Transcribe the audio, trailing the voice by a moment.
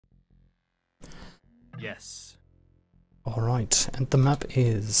Yes. Alright, and the map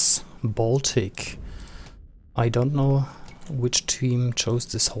is Baltic. I don't know which team chose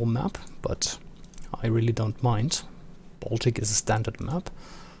this whole map, but I really don't mind. Baltic is a standard map.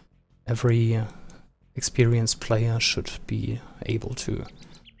 Every experienced player should be able to,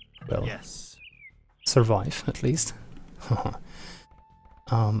 well, Yes. survive at least.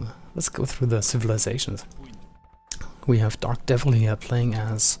 Let's go through the civilizations. We have Dark Devil here playing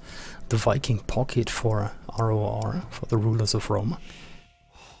as the Viking pocket for RoR, for the rulers of Rome.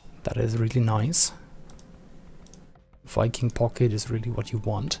 That is really nice. Viking pocket is really what you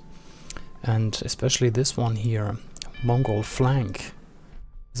want. And especially this one here, Mongol flank.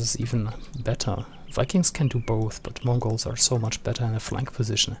 This is even better. Vikings can do both, but Mongols are so much better in a flank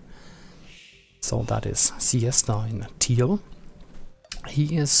position. So that is Siesta in teal.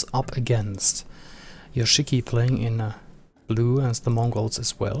 He is up against Yoshiki playing in blue as the Mongols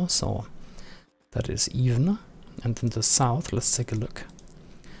as well, so that is even. And in the south, let's take a look.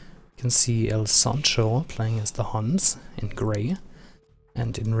 You can see El Sancho playing as the Huns in grey,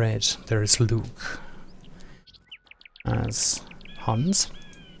 and in red there is Luke as Huns.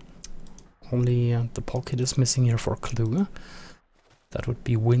 Only the pocket is missing here for kLu. That would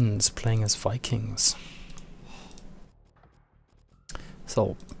be Winds playing as Vikings.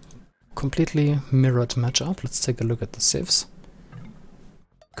 So, completely mirrored matchup. Let's take a look at the civs.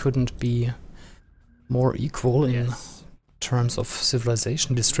 Couldn't be more equal in terms of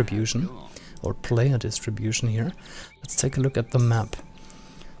civilization distribution or player distribution here. Let's take a look at the map.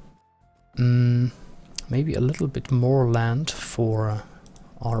 Maybe a little bit more land for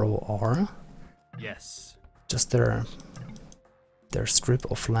RoR. Yes. Just their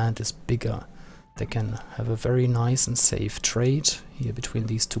strip of land is bigger. They can have a very nice and safe trade here between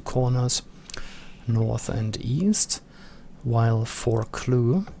these two corners, north and east, while for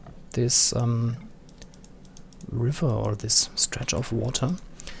kLu, this river or this stretch of water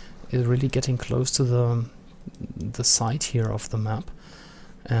is really getting close to the side here of the map.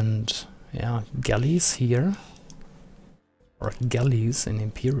 And yeah, galleys here, or galleys in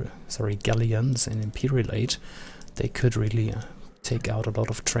galleons in Imperial Age, they could really take out a lot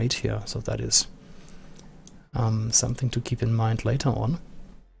of trade here, so that is something to keep in mind later on.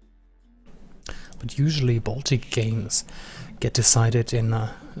 But usually Baltic games get decided in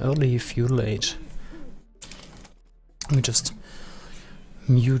early feudal age. Let me just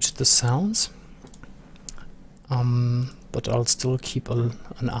mute the sounds, but I'll still keep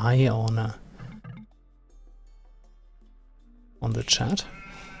an eye on the chat,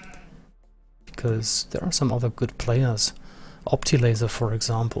 because there are some other good players. Optilaser, for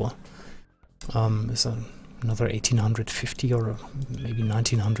example, is another 1850 or maybe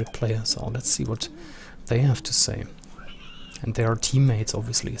 1900 player, so let's see what they have to say. And they are teammates,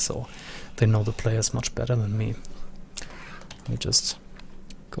 obviously, so they know the players much better than me. Let me just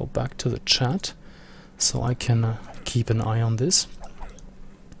go back to the chat so I can keep an eye on this.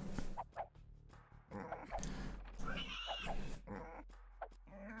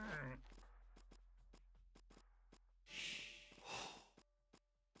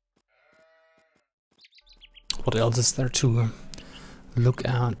 What else is there to look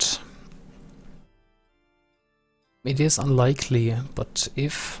at? It is unlikely, but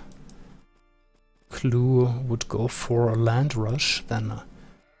if kLu would go for a land rush, then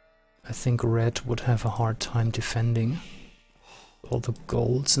I think red would have a hard time defending. All the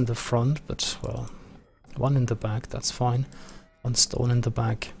golds in the front, but well, one in the back, that's fine. One stone in the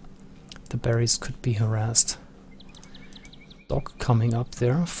back. The berries could be harassed. Dock coming up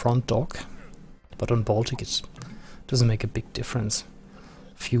there, front dock. But on Baltic it doesn't make a big difference.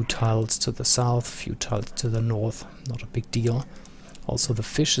 Few tiles to the south, few tiles to the north, not a big deal. Also the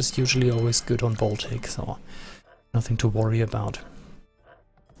fish is usually always good on Baltic, so nothing to worry about.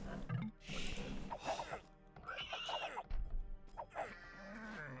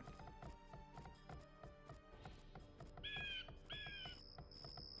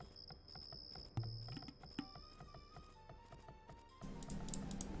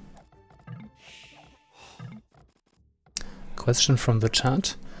 Question from the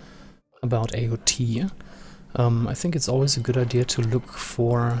chat about AOT. I think it's always a good idea to look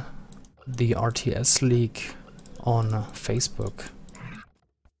for the RTS League on Facebook.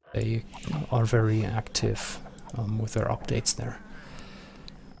 They are very active with their updates there.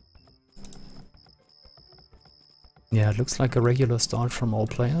 Yeah, it looks like a regular start from all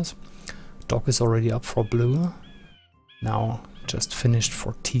players. Dock is already up for blue. Now just finished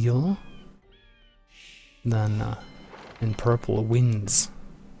for teal. Then in purple, Winds.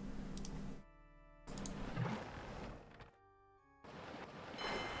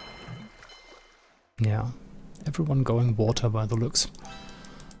 Yeah, everyone going water by the looks.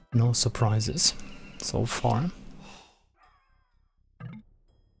 No surprises so far.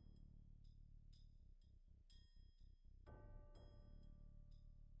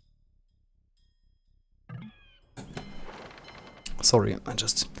 Sorry, I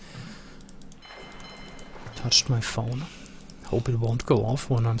just touched my phone. Hope it won't go off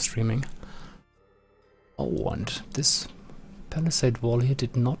when I'm streaming. Oh, and this palisade wall here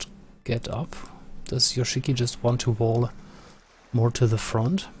did not get up. Does Yoshiki just want to wall more to the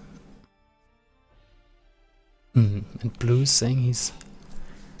front? And Blue is saying he's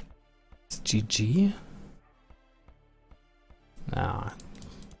GG? Ah,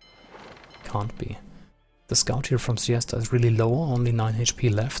 can't be. The scout here from Siesta is really low, only 9 HP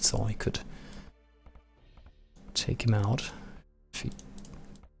left, so I could take him out if he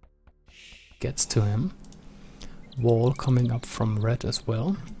gets to him. Wall coming up from red as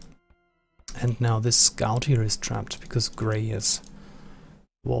well. And now this scout here is trapped because grey is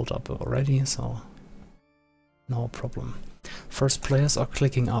walled up already, so no problem. First players are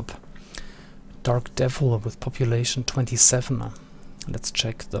clicking up. Dark Devil with population 27. Let's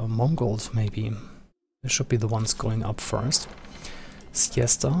check the Mongols maybe. They should be the ones going up first.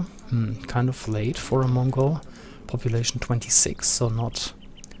 Siesta, kind of late for a Mongol. Population 26, so not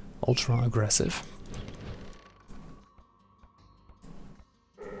ultra aggressive.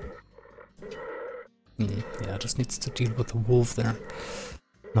 Yeah, just needs to deal with the wolf there.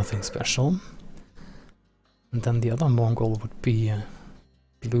 Nothing special. And then the other Mongol would be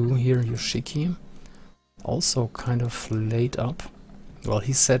Blue here, Yoshiki. Also kind of late up. Well,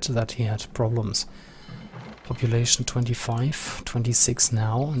 he said that he had problems. Population 25, 26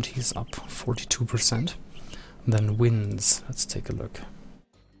 now, and he's up 42%. Then wins. Let's take a look.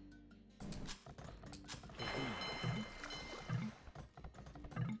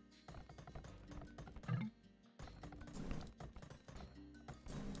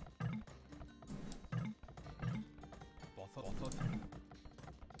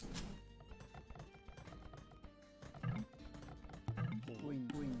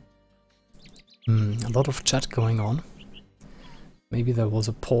 A lot of chat going on. Maybe there was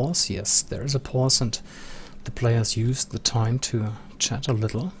a pause. Yes, there is a pause, and the players used the time to chat a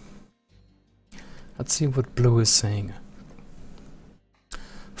little. Let's see what Blue is saying.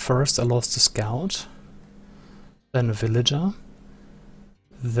 First I lost a scout, then a villager,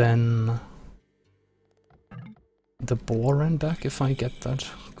 then the boar ran back, if I get that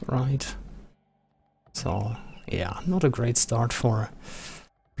right. So yeah, not a great start for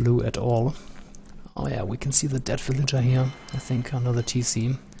Blue at all. Oh yeah, we can see the dead villager here, I think, under the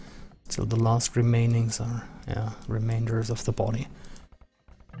TC. So the last remainings are, yeah, remainders of the body.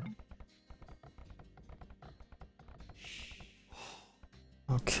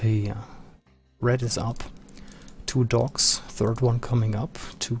 Okay, red is up. 2 dogs, third one coming up.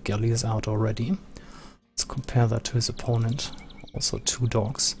 2 galleys out already. Let's compare that to his opponent. Also 2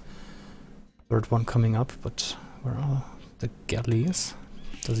 dogs. Third one coming up, but where are the galleys?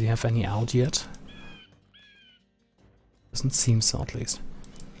 Does he have any out yet? Doesn't seem so, at least.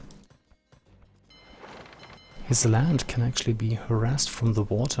 His land can actually be harassed from the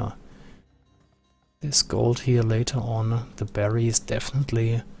water. This gold here later on, the berry is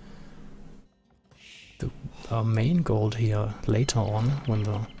definitely the main gold here later on, when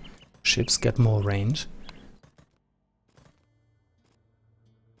the ships get more range.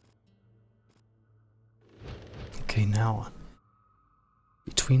 Okay, now,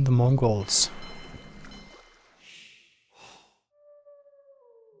 between the Mongols.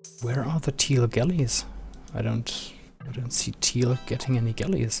 Where are the teal galleys? I don't see teal getting any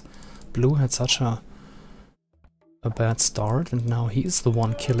galleys. Blue had such a bad start, and now he's the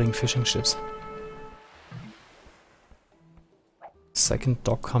one killing fishing ships. Second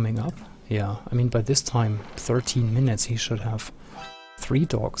dog coming up. Yeah, I mean, by this time, 13 minutes, he should have 3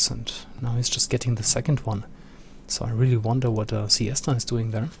 dogs, and now he's just getting the second one. So I really wonder what Siesta is doing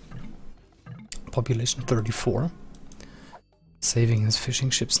there. Population 34. Saving his fishing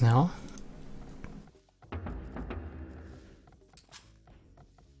ships now.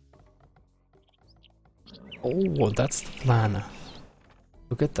 Oh, that's the plan.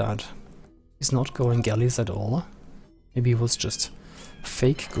 Look at that. He's not going galleys at all. Maybe he was just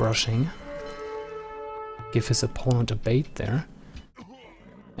fake grushing. Give his opponent a bait there.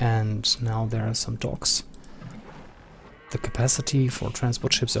 And now there are some docks. The capacity for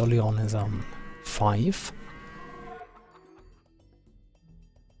transport ships early on is 5.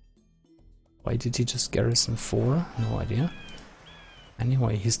 Why did he just garrison 4? No idea.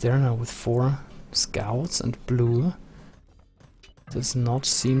 Anyway, he's there now with 4 scouts, and Blue does not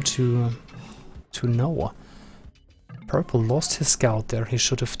seem to to know. Purple lost his scout there. He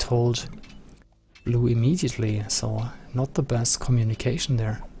should have told blue immediately, so not the best communication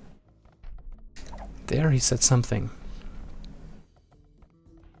there. There he said something.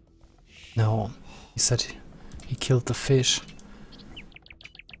 No, he said he killed the fish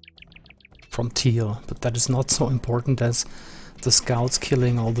from teal, but that is not so important as the scouts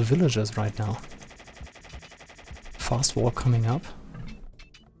killing all the villagers right now. Fast wall coming up.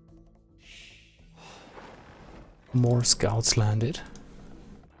 More scouts landed.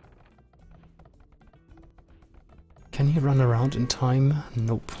 Can he run around in time?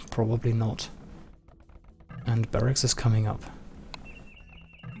 Nope, probably not. And barracks is coming up.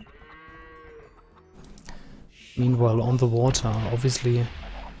 Meanwhile, on the water, obviously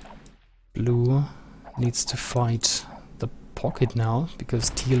blue needs to fight the pocket now, because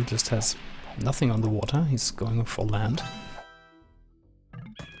teal just has nothing on the water. He's going for land.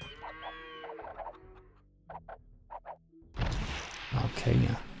 Okay.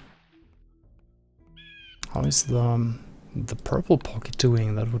 How is the purple pocket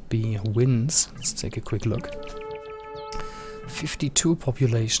doing? That would be wins. Let's take a quick look. 52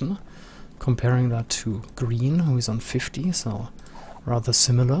 population. Comparing that to green, who is on 50, so rather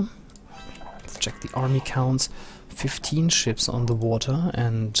similar. Let's check the army counts. 15 ships on the water,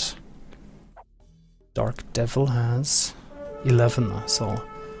 and Dark Devil has 11, so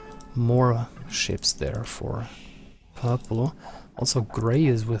more ships there for purple. Also Grey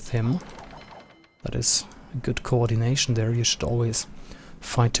is with him. That is good coordination there. You should always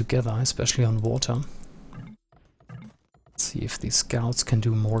fight together, especially on water. Let's see if these scouts can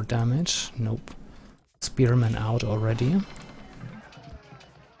do more damage. Nope. Spearman out already.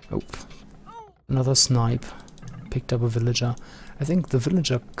 Nope. Another snipe. Picked up a villager. I think the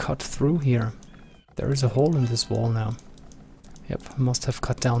villager cut through here. There is a hole in this wall now. Yep, must have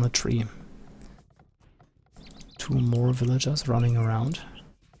cut down a tree. 2 more villagers running around.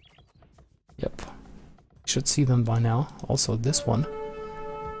 Yep. Should see them by now. Also this one.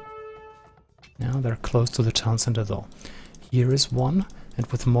 Now they're close to the town center though. Here is one, and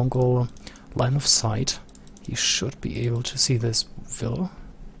with Mongol line of sight, he should be able to see this vill.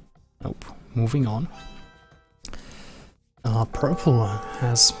 Nope. Moving on. Purple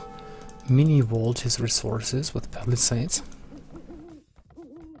has mini-walled his resources with palisades.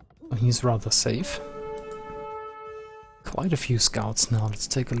 He's rather safe. Quite a few scouts now. Let's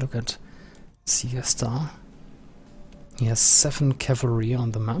take a look at Siesta. He has 7 cavalry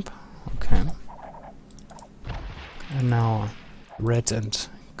on the map. Okay. And now red and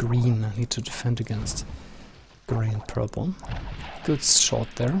green need to defend against grey and purple. Good shot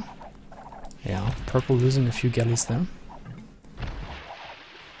there. Yeah, purple losing a few galleys there.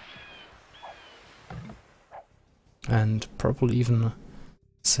 And purple even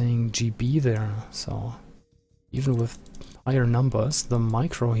saying GB there, so even with higher numbers, the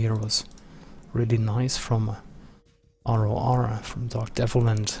micro here was really nice from RoR, from Dark Devil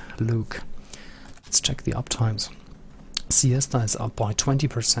and Luke. Let's check the uptimes. Siesta is up by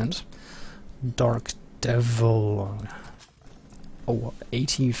 20%. Dark Devil,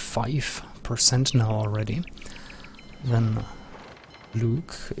 85% now already. Then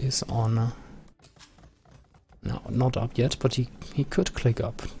Luke is on... No, not up yet, but he could click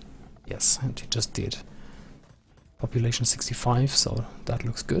up. Yes, and he just did. Population 65, so that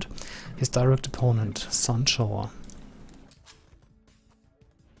looks good. His direct opponent, Sancho,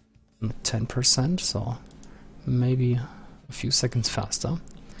 10%, so maybe a few seconds faster.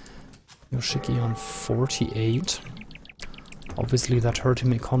 Yoshiki on 48. Obviously that hurt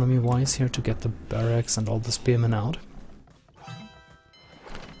him economy-wise here to get the barracks and all the spearmen out.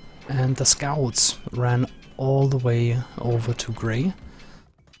 And the scouts ran all the way over to Grey.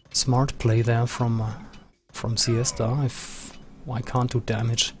 Smart play there from Siesta. If I can't do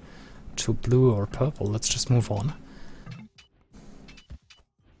damage to blue or purple, let's just move on.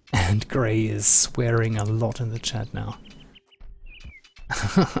 And Grey is swearing a lot in the chat now.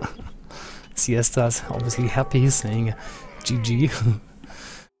 Siesta's obviously happy, saying GG,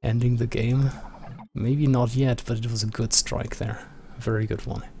 ending the game. Maybe not yet, but it was a good strike there. A very good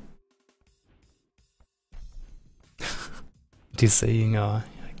one. He's saying I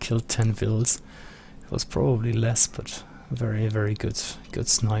killed 10 vills. It was probably less, but very, very good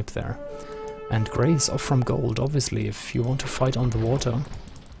snipe there. And Grey is off from gold, obviously. If you want to fight on the water,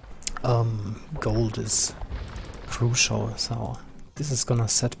 gold is crucial, so this is gonna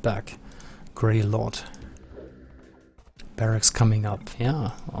set back Grey a lot. Barracks coming up,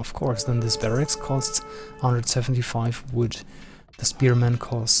 yeah, of course. Then this barracks costs 175 wood. The spearmen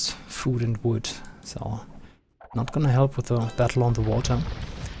cost food and wood, so not gonna help with the battle on the water.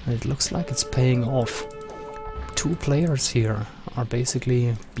 And it looks like it's paying off. 2 players here are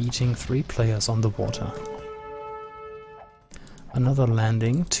basically beating 3 players on the water. Another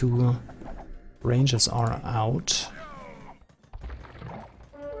landing, 2 rangers are out.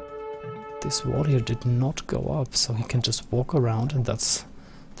 This wall here did not go up, so he can just walk around, and that's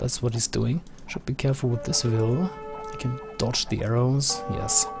what he's doing. Should be careful with this will. He can dodge the arrows,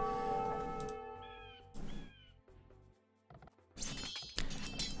 yes.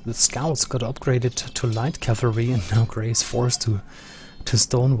 The scouts got upgraded to light cavalry, and now Grey is forced to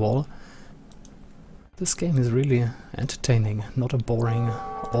stonewall. This game is really entertaining, not a boring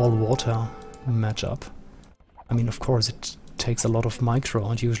all-water matchup. I mean, of course, it takes a lot of micro,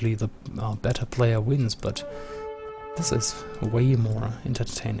 and usually the better player wins, but this is way more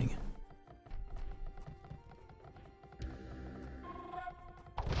entertaining.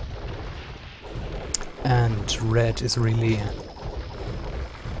 And Red is really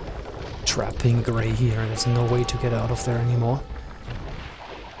trapping Grey here. There's no way to get out of there anymore.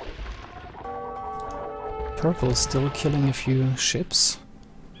 Purple is still killing a few ships,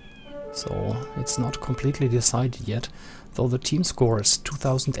 so it's not completely decided yet, though the team score is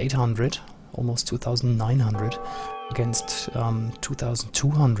 2,800, almost 2,900 against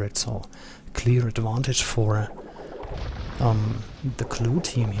 2,200, so clear advantage for the kLu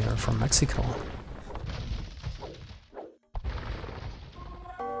team here from Mexico.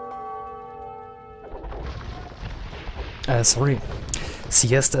 Sorry,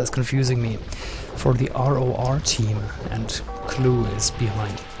 Siesta is confusing me. For the RoR team, and kLu is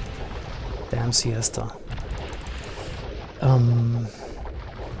behind. Damn Siesta.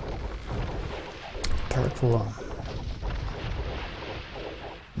 Purple.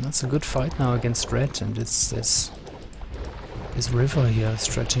 That's a good fight now against Red, and it's this river here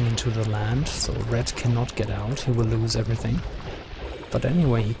stretching into the land, so Red cannot get out, he will lose everything. But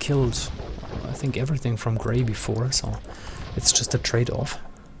anyway, he killed, I think, everything from Grey before, so it's just a trade-off.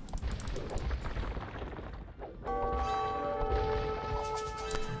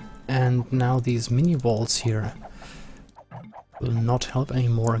 And now these mini walls here will not help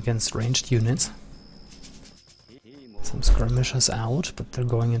anymore against ranged units. Some skirmishers out, but they're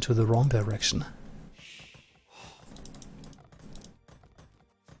going into the wrong direction.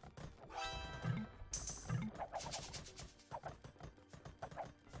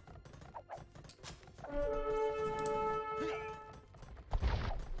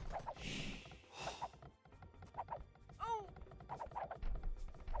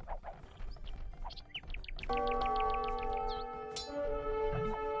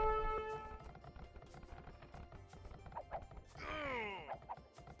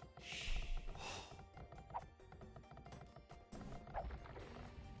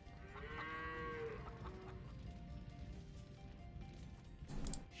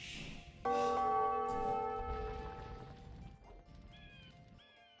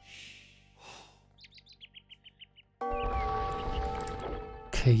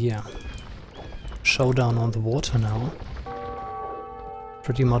 Okay, yeah. Showdown on the water now.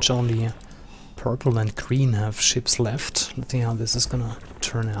 Pretty much only purple and green have ships left. Let's see how this is gonna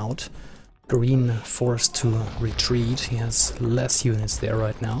turn out. Green forced to retreat. He has less units there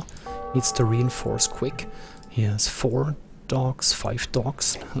right now. Needs to reinforce quick. He has 4 dogs, 5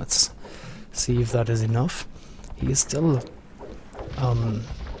 dogs. Let's see if that is enough. He is still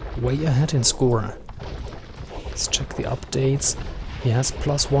way ahead in score. Let's check the updates. He has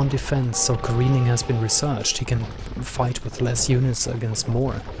 +1 defense, so careening has been researched. He can fight with less units against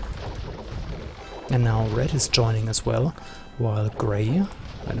more. And now Red is joining as well, while Grey,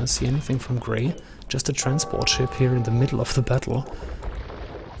 I don't see anything from Grey, just a transport ship here in the middle of the battle.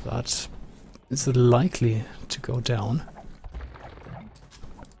 But is it likely to go down?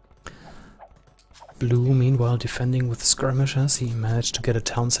 Blue, meanwhile, defending with skirmishers. He managed to get a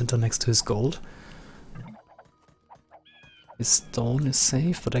town center next to his gold. His stone is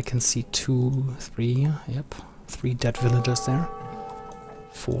safe, but I can see 2, 3, yep, 3 dead villagers there.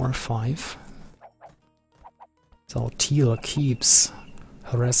 4, 5. So teal keeps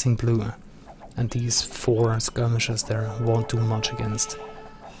harassing blue, and these 4 skirmishers there won't do much against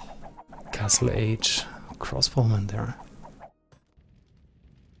Castle Age crossbowmen there.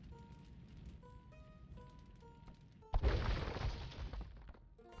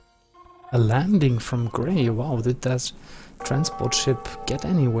 A landing from Grey, wow, did that transport ship get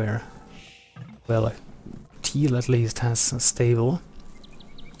anywhere? Well, teal at least has a stable,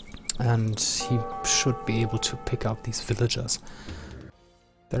 and he should be able to pick up these villagers.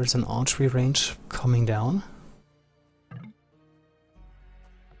 There's an archery range coming down.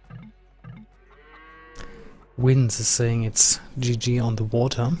 Winds is saying it's GG on the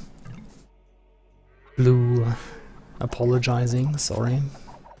water. Blue apologizing, sorry.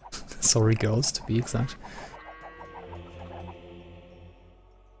 Sorry girls, to be exact.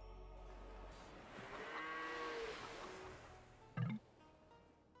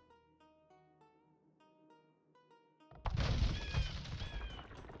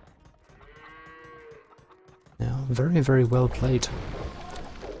 Yeah, very, very well played.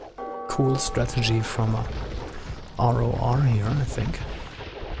 Cool strategy from RoR here, I think.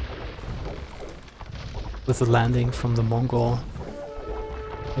 With the landing from the Mongol.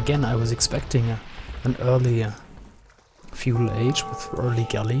 Again, I was expecting an early fuel age with early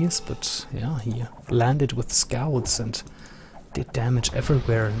galleys, but yeah, he landed with scouts and did damage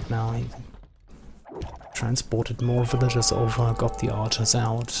everywhere, and now he transported more villagers over, got the archers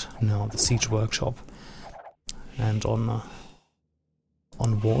out, now the siege workshop. And on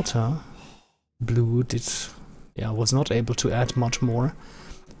water, Blue was not able to add much more,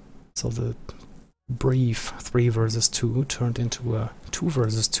 so the brief 3 versus 2 turned into a 2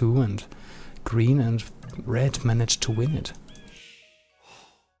 versus 2, and Green and Red managed to win it.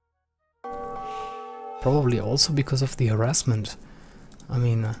 Probably also because of the harassment. I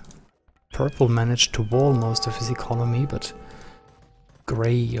mean, Purple managed to wall most of his economy, but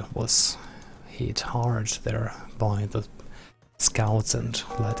Grey was hit hard there by the scouts and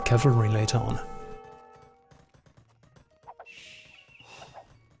light cavalry later on.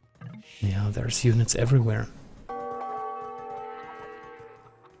 Yeah, there's units everywhere.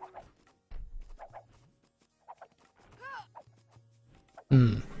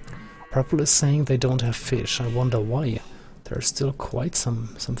 Purple is saying they don't have fish. I wonder why. There's still quite some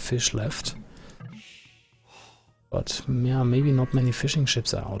fish left. But yeah, maybe not many fishing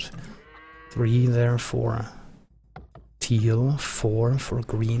ships out. 3 there for teal, 4 for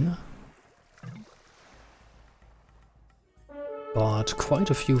green. But quite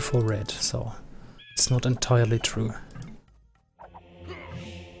a few for red, so it's not entirely true.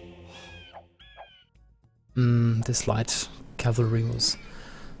 This light cavalry was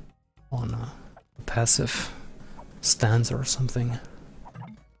on a passive stance or something.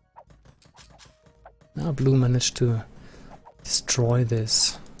 Now Blue managed to destroy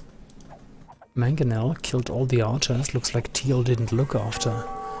this mangonel, killed all the archers. Looks like Teal didn't look after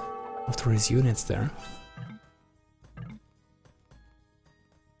his units there.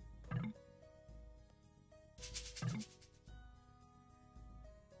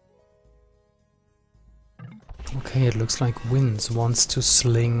 Okay, it looks like Winds wants to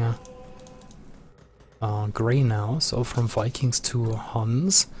sling Grey now, so from Vikings to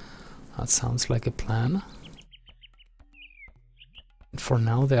Huns. That sounds like a plan. And for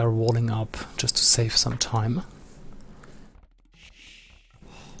now they are walling up just to save some time.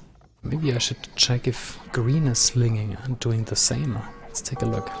 Maybe I should check if Green is slinging and doing the same. Let's take a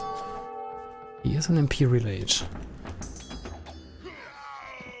look. He is an Imperial Age.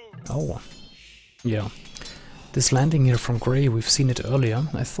 Oh, yeah. This landing here from Grey, we've seen it earlier.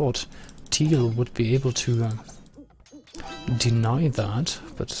 I thought Teal would be able to deny that,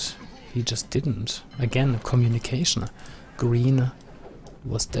 but he just didn't. Again, communication. Green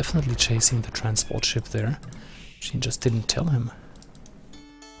was definitely chasing the transport ship there. She just didn't tell him.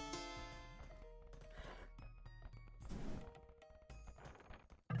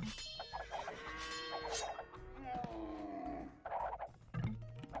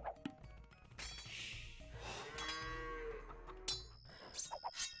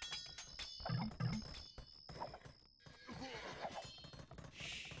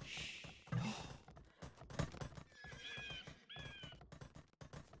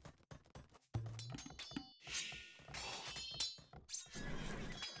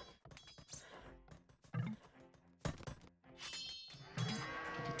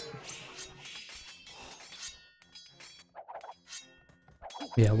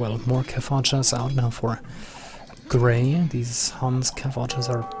 Yeah, well, more Cav archers out now for Grey. These Huns Cav archers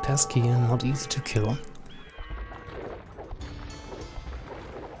are pesky and not easy to kill.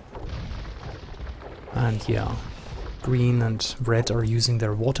 And yeah, Green and Red are using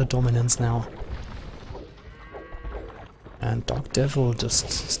their water dominance now. And Dark Devil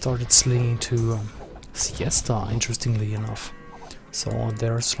just started slinging to Siesta, interestingly enough. So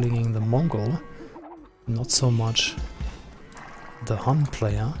they're slinging the Mongol, not so much the Hun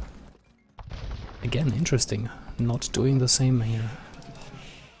player. Again, interesting. Not doing the same here.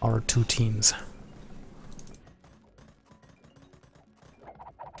 Our two teams.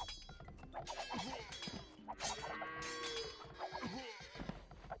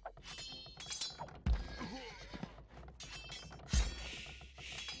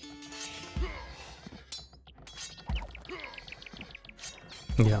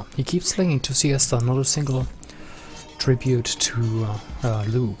 Yeah, he keeps slinging to Siesta, not a single tribute to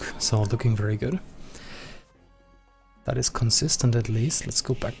Luke, so looking very good. That is consistent at least. Let's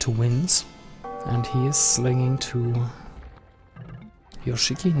go back to wins. And he is slinging to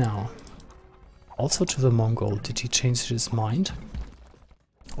Yoshiki now. Also to the Mongol. Did he change his mind?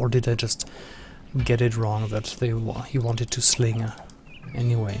 Or did I just get it wrong that he wanted to sling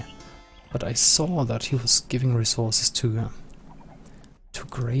anyway? But I saw that he was giving resources to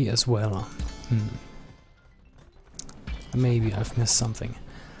Grey as well. Maybe I've missed something.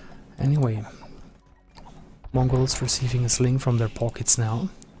 Anyway, Mongols receiving a sling from their pockets now.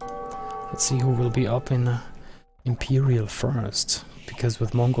 Let's see who will be up in Imperial first, because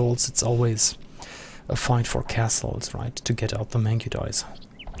with Mongols it's always a fight for castles, right, to get out the Mangudais.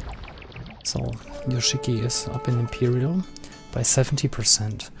 So Yoshiki is up in Imperial by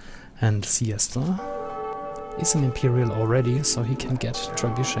 70%, and Siesta is an Imperial already, so he can get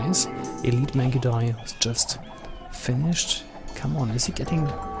trebuchets. Elite Mangudai was just finished. Come on, is he getting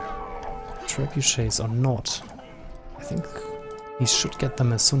trebuchets or not? I think he should get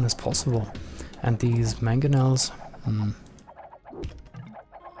them as soon as possible. And these mangonels,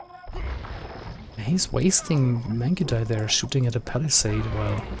 he's wasting Mangudai there, shooting at a palisade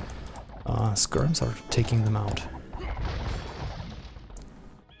while skirms are taking them out.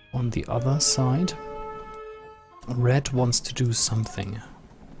 On the other side, Red wants to do something.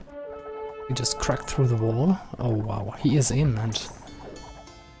 He just cracked through the wall. Oh wow, he is in, and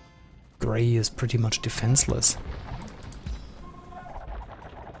Grey is pretty much defenseless.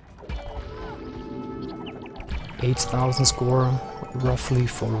 $8,000 score roughly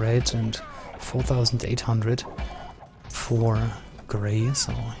for Red and 4,800 for Grey,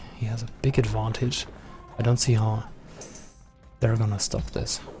 so he has a big advantage. I don't see how they're gonna stop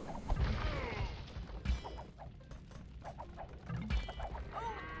this.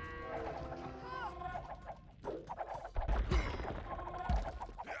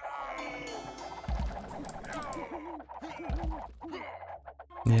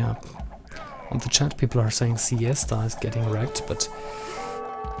 Yeah, on the chat people are saying Siesta is getting wrecked, but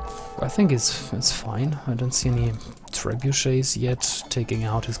I think it's fine. I don't see any trebuchets yet taking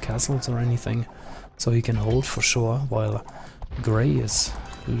out his castles or anything, so he can hold for sure, while Grey is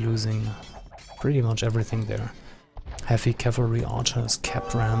losing pretty much everything there. Heavy cavalry, archers,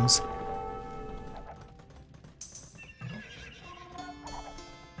 capped rams.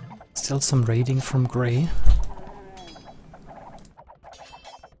 Still some raiding from Grey.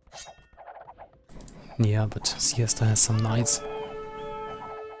 Yeah, but Siesta has some knights.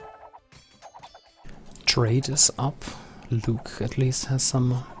 Trade is up. Luke at least has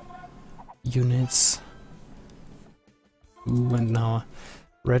some units. Ooh, and now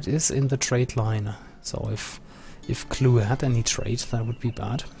Red is in the trade line. So if kLu had any trade, that would be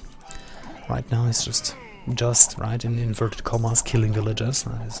bad. Right now he's just right in inverted commas killing villagers.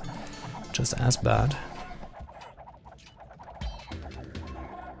 That is just as bad.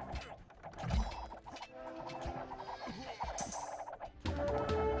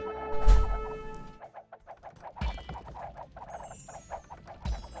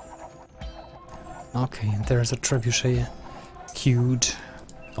 Okay, and there's a trebuchet queued.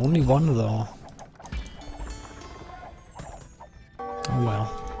 Only one though. Oh well.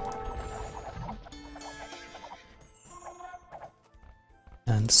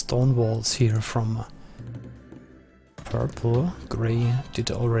 And stone walls here from purple. Grey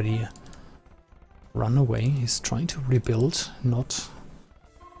did already run away. He's trying to rebuild, not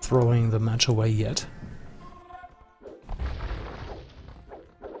throwing the match away yet.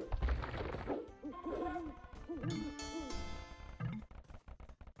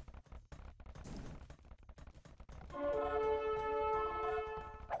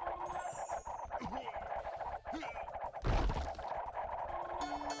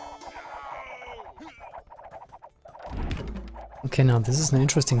 Okay, now this is an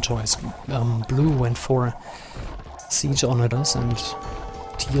interesting choice. Blue went for siege onagers and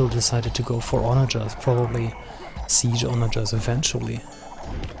teal decided to go for onagers, probably siege onagers eventually.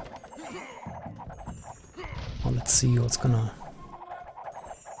 Well, let's see what's gonna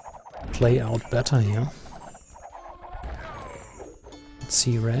play out better here. Let's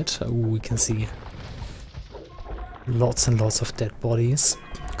see Red. Oh, we can see lots and lots of dead bodies.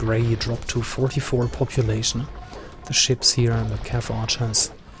 Grey dropped to 44 population. The ships here and the cav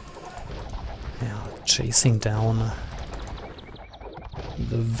archers, yeah, chasing down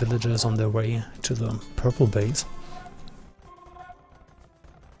the villagers on their way to the purple base.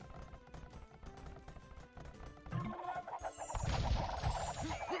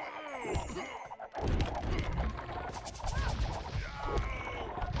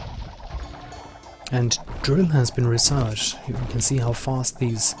 And drill has been researched. You can see how fast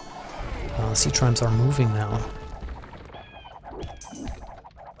these sea trams are moving now.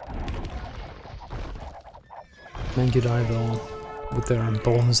 Mangudai, though, with their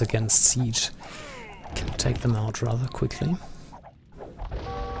bonus against siege, can take them out rather quickly.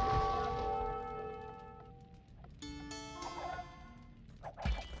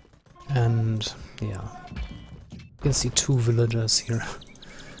 And yeah, you can see two villagers here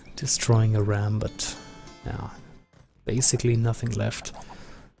destroying a ram, but yeah, basically nothing left.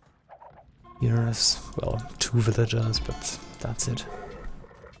 Here is, well, two villagers, but that's it.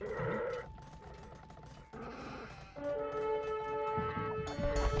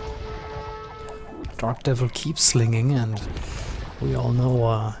 Dark Devil keeps slinging, and we all know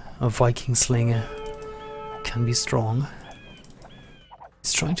a Viking sling can be strong.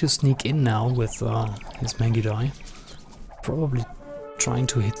 He's trying to sneak in now with his Mangudai, probably trying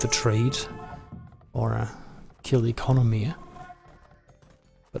to hit the trade or kill economy,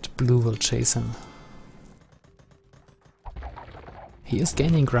 but blue will chase him. He is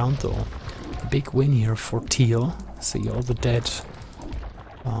gaining ground though. A big win here for teal. See all the dead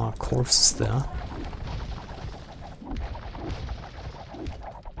corpses there.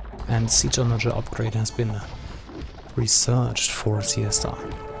 And Siege Onager upgrade has been researched for Siesta.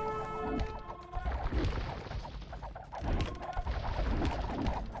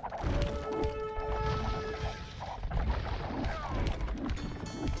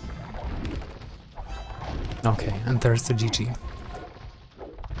 Okay, and there's the GG.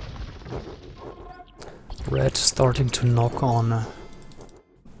 Red starting to knock on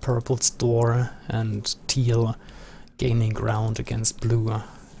purple's door, and teal gaining ground against blue.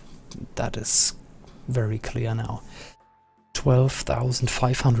 That is very clear now.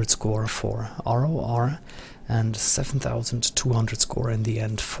 12,500 score for RoR and 7,200 score in the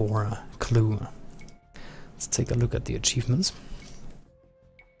end for kLu. Let's take a look at the achievements.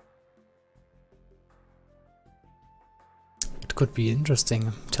 It could be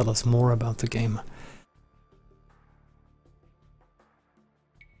interesting. Tell us more about the game.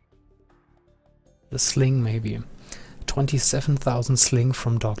 The sling, maybe. 27,000 sling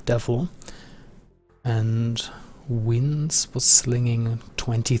from Dark Devil, and Winds was slinging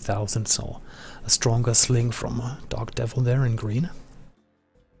 20,000, so a stronger sling from Dark Devil there in green.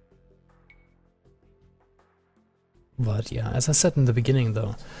 But yeah, as I said in the beginning,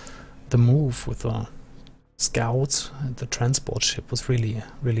 the move with the scouts and the transport ship was really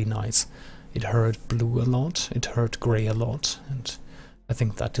nice. It hurt blue a lot, it hurt grey a lot, and I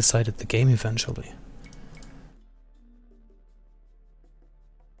think that decided the game eventually.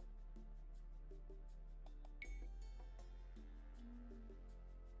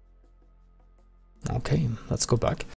 Okay, let's go back.